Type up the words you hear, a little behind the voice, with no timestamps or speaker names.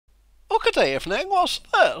Good evening, what's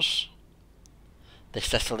this? This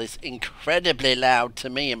Cecil is incredibly loud to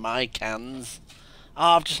me in my cans.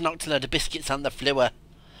 Oh, I've just knocked a load of biscuits on the floor.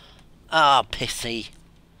 Oh, pissy.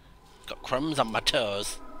 Got crumbs on my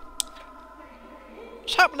toes.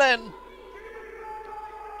 What's happening?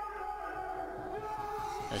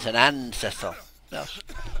 There's an and, Cecil. Yes.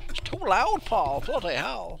 It's too loud, Paul. Bloody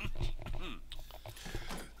hell.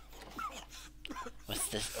 What's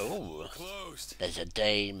this? Oh, there's a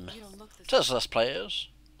dame. Does this, players?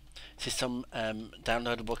 This is some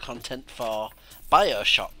downloadable content for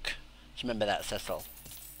Bioshock. Do you remember that, Cecil?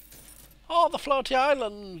 Oh, the floaty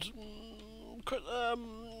island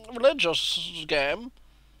religious game.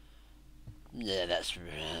 Yeah, that's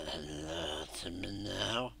right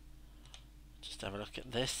now. Just have a look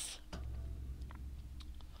at this.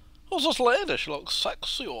 Who's this lady? She looks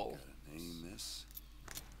sexual.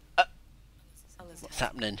 What's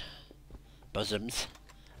happening? Bosoms.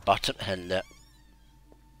 Bottom. Hello.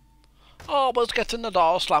 Always getting the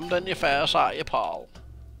door slammed in your face, aren't you, Paul?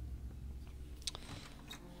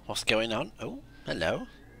 What's going on? Oh, hello.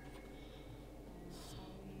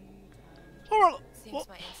 Seems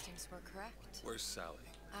my instincts were correct. Where's Sally?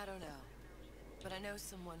 I don't know, but I know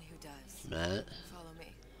someone who does. Right. Follow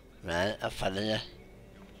me. Right, I'll follow you.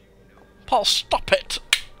 Paul, stop it!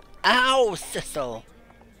 Ow, Cecil!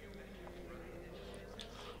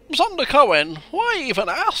 Sander Cohen, why even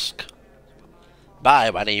ask? Bye,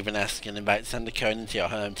 why even ask and invite Sander Cohen into your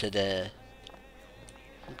home today?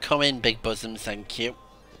 Come in, big bosom, thank you.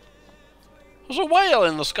 There's a whale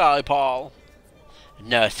in the sky, Paul.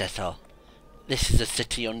 No, Cecil. This is a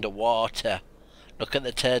city underwater. Look at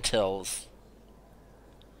the turtles.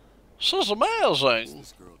 This is amazing.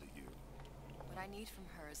 What I need from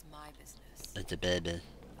her is my business. It's a baby.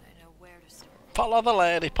 But I know where to start. Follow the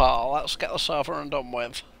lady, Paul. Let's get this over and done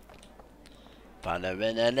with.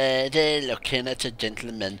 Following a lady, looking at a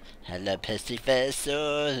gentleman. Hello, pissy face,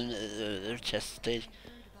 so chesty.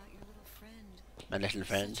 My little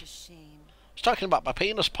friend. I was talking about my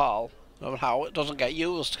penis, Paul, and how it doesn't get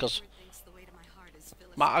used because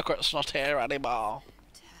Margaret's not here anymore.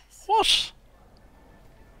 What?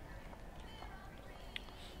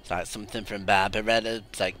 It's like something from Barbarella.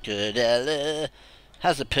 It's like, good Ella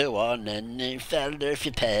has a poo on a new fella if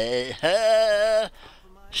you pay her.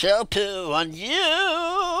 She'll poo on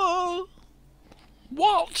you.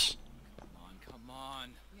 What? Come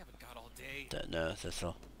on. We haven't got all day. Don't know,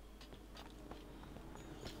 Cecil.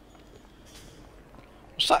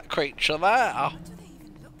 What's that creature there?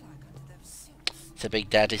 It's a big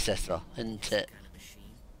daddy, Cecil, isn't it?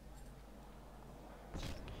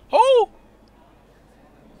 Oh!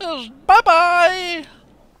 Bye-bye!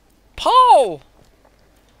 Paul!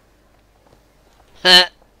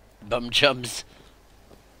 Bum chums.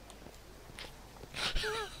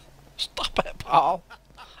 Stop it, Paul.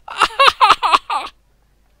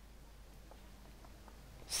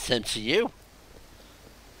 Same to you.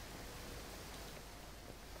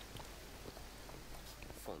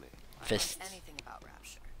 Funny. Fist. Anything about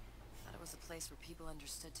Rapture. Thought it was a place where people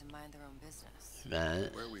understood to mind their own business.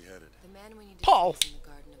 Right. Where are we headed? The man we need to Paul! see is in the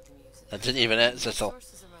Garden of the Muses. I didn't even hit Cecil.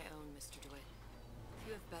 Sources are my own, Mr. DeWitt. If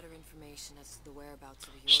you have better information as to the whereabouts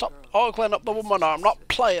of your Stop girl, ogling up the woman, I'm not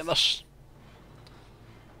playing this.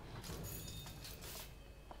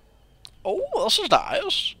 Oh, this is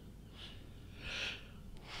nice.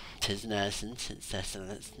 Tis nice, isn't it,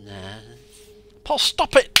 Cecil? It's nice. Paul,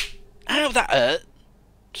 stop it! Ow, that hurt.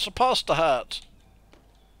 It's supposed to hurt.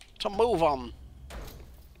 To move on.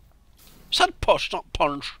 Said push, not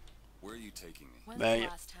punch. Where are you taking me? when's Mate. the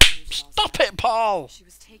last time you saw Stop Sally? it, Paul! She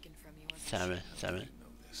was taken from you. wasn't Sorry, she? sorry. Know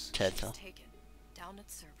this. She was Turtle. taken down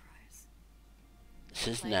at Surprise. This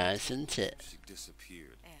is nice, isn't it? She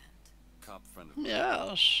disappeared. And Cop friend of mine,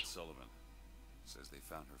 Yes. Sullivan, says they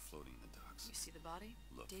found her floating in the docks. you see the body?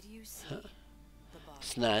 Look. Did you see the body?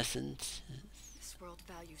 It's nice, isn't it? This world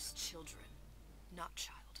values children, not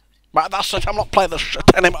childhood. Right, that's it. I'm not playing this shit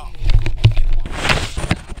anymore.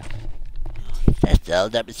 Cecil,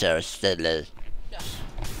 don't be so silly. Yes,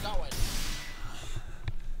 go in.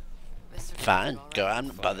 Mr. Fine, DeWitt, go all on, right? I'm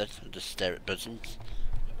not bothered. I'll just stare at buttons.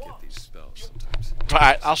 Get these spells sometimes.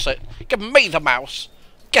 Right, I'll sit. Give me the mouse.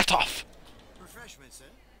 Get off. Refreshment, sir.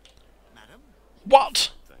 Madam?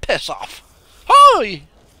 What? Piss off. Hi!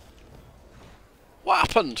 What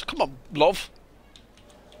happened? Come on, love.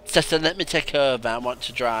 Sister, let me take over. I want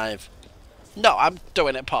to drive. No, I'm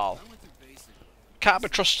doing it, Paul. Can't be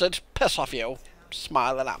trusted. Piss off, you.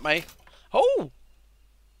 Smiling at me. Oh!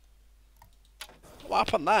 What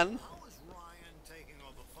happened then? How is Ryan taking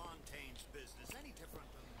over Fontaine's business any different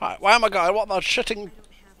than... Right, where am I going? What the shitting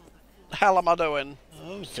hell am I doing?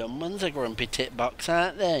 Oh, someone's a grumpy tit box,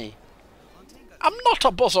 aren't they? I'm not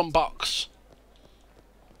a bosom box.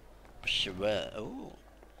 Sure. Oh.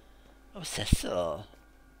 Oh, Cecil.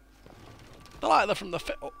 I like that from the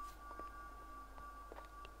fit. Oh.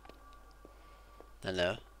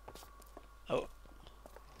 Hello. Oh.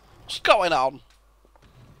 What's going on?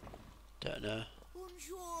 Don't know.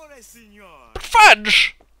 Buongiorno, signor.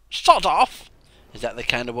 French! Sod off! Is that the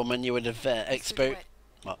kind of woman you would have experienced?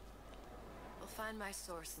 What? We'll find my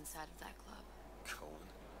source inside of that club. Cohen?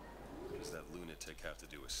 What does that lunatic have to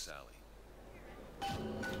do with Sally?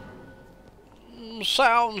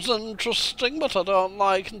 Sounds interesting, but I don't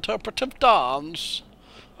like interpretive dance.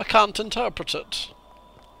 I can't interpret it.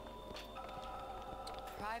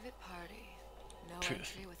 Private party. No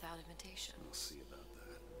entry without invitation. We'll see about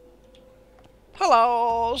that.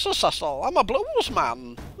 Hello, this is Cecil. I'm a blues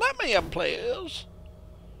man. Let me in, please.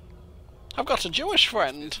 I've got a Jewish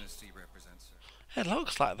friend. It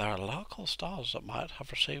looks like there are local stars that might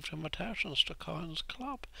have received invitations to Cohen's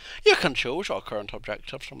club. You can choose your current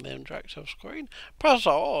objectives from the interactive screen. Press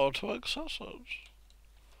O to access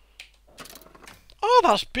it. Oh,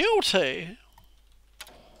 that's beauty!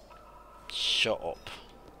 Shut up.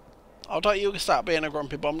 Oh, don't you start being a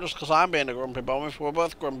grumpy bum just because I'm being a grumpy bum if we're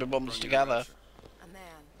both grumpy bums together. A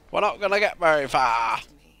man. We're not gonna get very far. To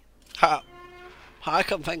me. Ha. I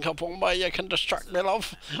can think of one way you can distract me,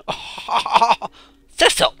 love.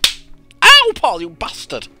 Cecil! Ow, Paul, you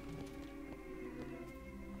bastard!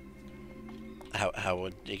 How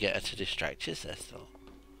would you get her to distract you, Cecil?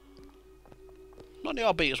 None of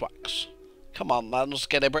your beeswax. Come on then,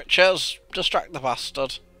 skinny britches. Distract the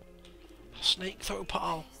bastard. Sneak through,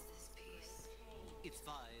 Paul. This piece. It's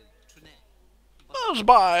by Trinette. That's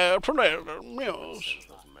by Tornado News. Sends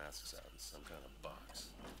those masks out in some kind of box.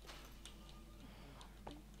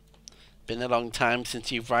 Been a long time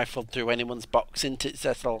since you've rifled through anyone's box, isn't it,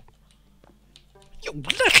 Cecil? You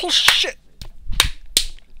little shit!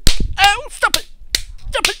 Oh, stop it!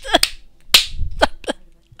 Stop it! Stop it!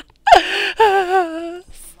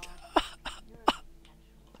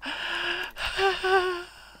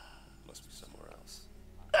 Must be somewhere else.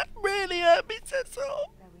 That really hurt me,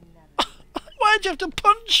 Cecil. Why'd you have to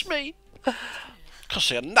punch me?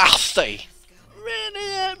 'Cause you're nasty. Really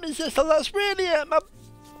hurt me, Cecil. That's really hurt my...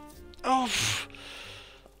 Oh.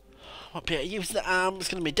 Won't be able to use the arm. It's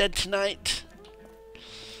going to be dead tonight.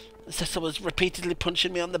 Cecil was repeatedly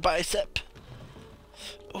punching me on the bicep.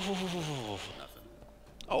 Oh. Nothing.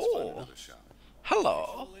 Oh. Another shot.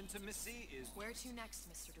 Hello. Intimacy is Where to next,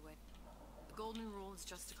 Mr. DeWitt? The golden rule is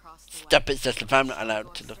just across the way. Stop it, Cecil. I'm not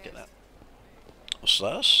allowed to look at that. What's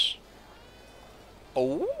this?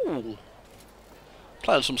 Oh.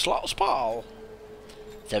 Playing some slots, pal.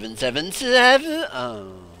 777.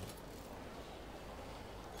 Oh.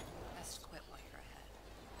 Best quit while you're ahead.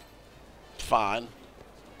 Fine.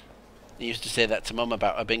 You used to say that to Mum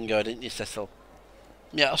about a bingo, didn't you, Cecil?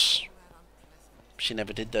 Yes. She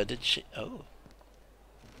never did though, did she? Oh.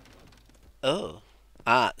 Oh.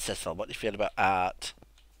 Art, Cecil. What do you feel about art?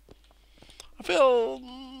 I feel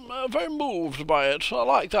very moved by it. I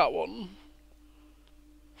like that one.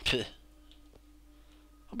 Peh.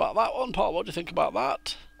 About that one, Paul? What do you think about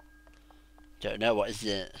that? Don't know. What is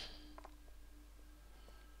it?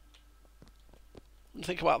 What do you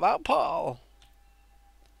think about that, Paul?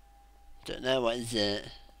 Don't know. What is it?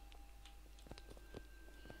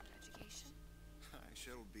 Education? I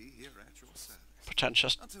shall be here at your service.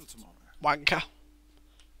 Pretentious Until tomorrow. wanker.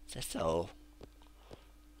 Cecil.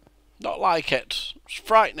 Not like it. It's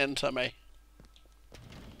frightening to me.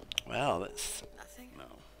 Well, that's... Nothing? No.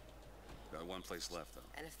 Got one place left, though.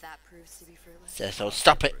 And if that proves to be fruitless? Cecil,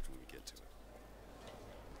 stop it. Bridge when we get to it.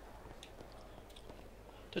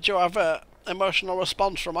 Did you have an emotional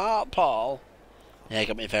response from Art, Paul? Yeah, it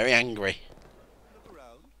got me very angry. look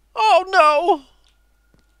around. Oh, no!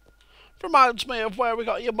 Reminds me of where we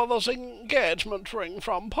got your mother's engagement ring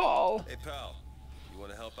from, Paul. Hey, pal. You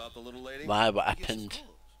want to help out the little lady? Why, what happened?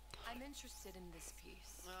 I'm interested in this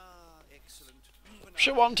piece. Ah, excellent.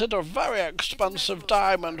 She wanted a very expensive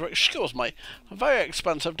diamond ring. Excuse me. A very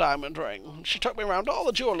expensive diamond ring. She took me around all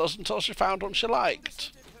the jewellers until she found one she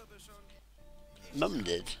liked. Mum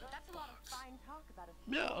did.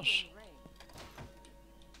 Yes.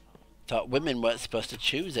 Thought women weren't supposed to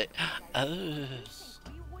choose it. Oh.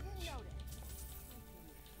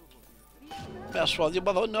 Yes, well, your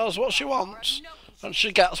mother knows what she wants. And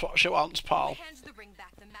she gets what she wants, Paul. Hand the ring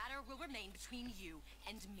back. The matter will remain between you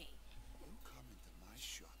and me. You come into my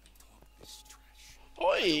shop and talk this trash.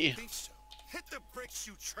 Oi. Think so? Hit the bricks,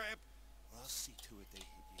 you tramp. Or I'll see to it they hit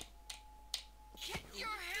you. Get your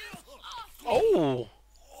hands off! Oh.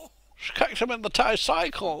 She kicked him in the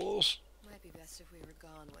tricycles. Might be best if we were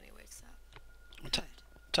gone when he wakes up. Ta- Good.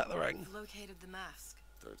 Take the ring. We've located the mask.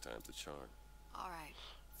 Third time's the charm. All right.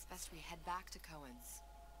 It's best we head back to Cohen's.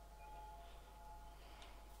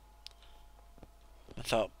 I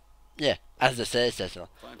thought, yeah, as I say, Cecil.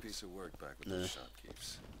 Fine piece of work back with those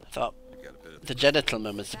shopkeepers. I thought You got a bit of the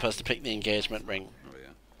gentleman was supposed to pick the engagement ring. Oh yeah.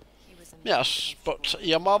 He was Yes, but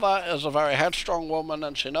your mother is a very headstrong woman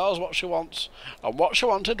and she knows what she wants. And what she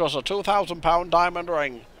wanted was a £2,000 diamond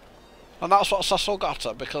ring. And that's what Cecil got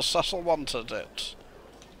her, because Cecil wanted it.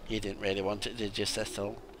 You didn't really want it, did you,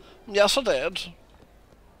 Cecil? Yes, I did.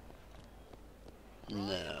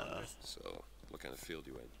 No. So, what kind of field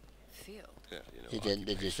you in? Field. Yeah, You didn't,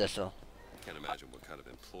 did you, Cecil? Can't imagine what kind of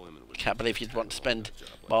employment would. Can't believe you'd want to spend a job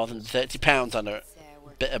like more than this. £30 on a Say I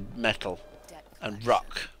work bit of metal debt and collection.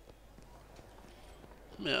 rock.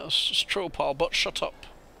 Yes, it's true, Paul, but shut up.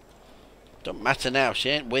 Don't matter now, she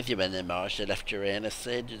ain't with you anymore, she left Uranus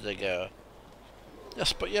ages ago.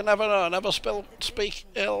 Yes, but you never know, never speak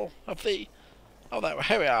ill of the... Oh, there,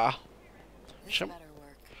 here we are. This She, better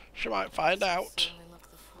work. she might find out. Certainly look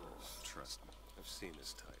the fool. Trust me, I've seen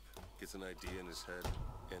this type. Gets an idea in his head,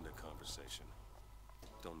 end a conversation.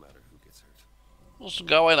 Don't matter who gets hurt. What's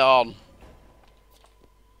going on?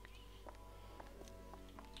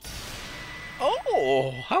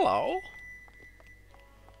 Oh, hello.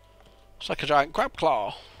 It's like a giant crab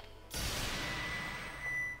claw.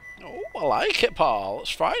 Oh, I like it, Paul.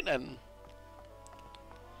 It's frightening.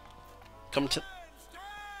 Come to...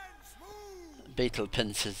 Beetle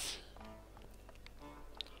pincers.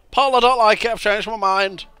 Paul, I don't like it. I've changed my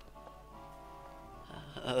mind.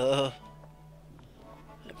 It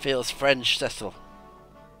feels French, Cecil.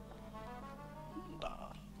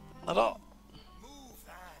 I don't...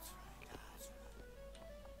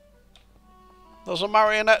 There's a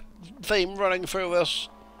marionette theme running through this.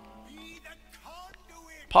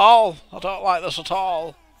 Paul, I don't like this at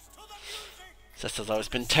all. Cecil's always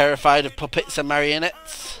been terrified of puppets and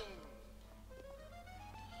marionettes.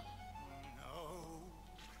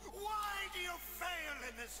 Why do you fail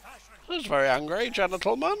in this fashion? He's very angry,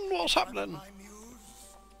 gentleman. What's happening?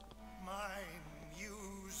 My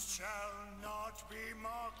muse shall not be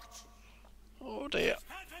mocked. Oh dear.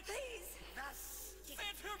 Please. Thus,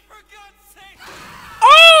 for God's sake,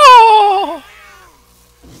 Oh!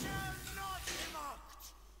 shall not be mocked.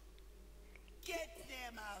 Get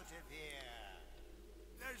them out of here.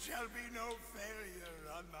 There shall be no failure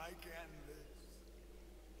on my canvas.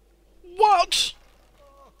 What?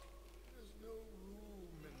 There's no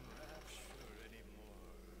room in rapture anymore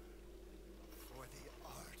for the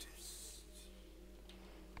artist.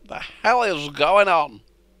 The hell is going on?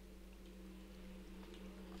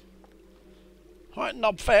 Right,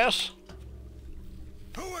 knobface.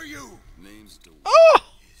 Who are you? Name's DeWitt. Oh!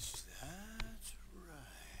 Is that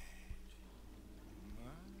right?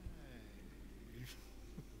 My.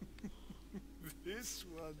 This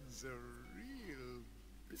one's a real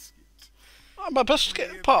biscuit. I'm a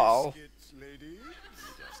biscuit, Paul. Biscuit, lady.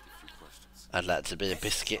 Ask a few questions. I'd like to be a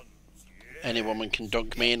biscuit. Any woman can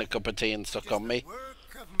dunk me in a cup of tea and suck on me.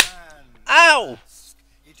 Work of man. Ow!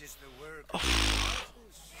 It is the work of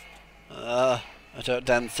I don't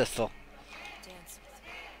dance, Cecil. Dance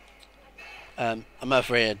with me. I'm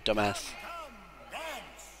over here, dumbass. come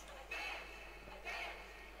dance.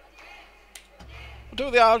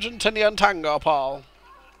 Do the Argentinian tango, Paul.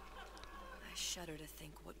 I shudder to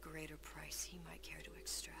think what greater price he might care to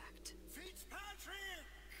extract. Fitzpatrick.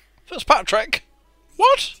 Fitzpatrick?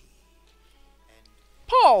 What?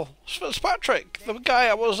 Paul, it's Fitzpatrick, the guy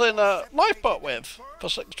I was in a lifeboat with for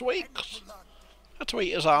 6 weeks. Had to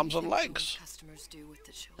eat his arms and legs. Customers do with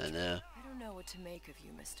the I children. know. I don't know what to make of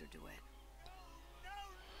you, Mr. DeWitt.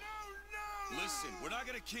 No. Listen, we're not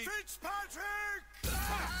gonna keep. Fitzpatrick.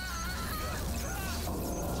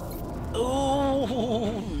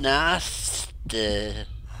 Ooh, nasty.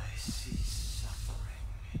 I see suffering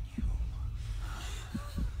in you.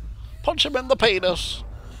 Punch him in the penis.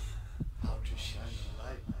 How to shine a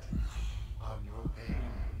light on your pain.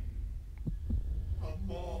 A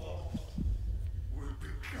moth will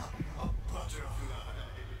become a butterfly.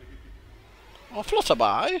 Oh,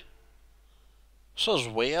 Flutterby? This is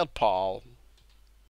weird, Paul.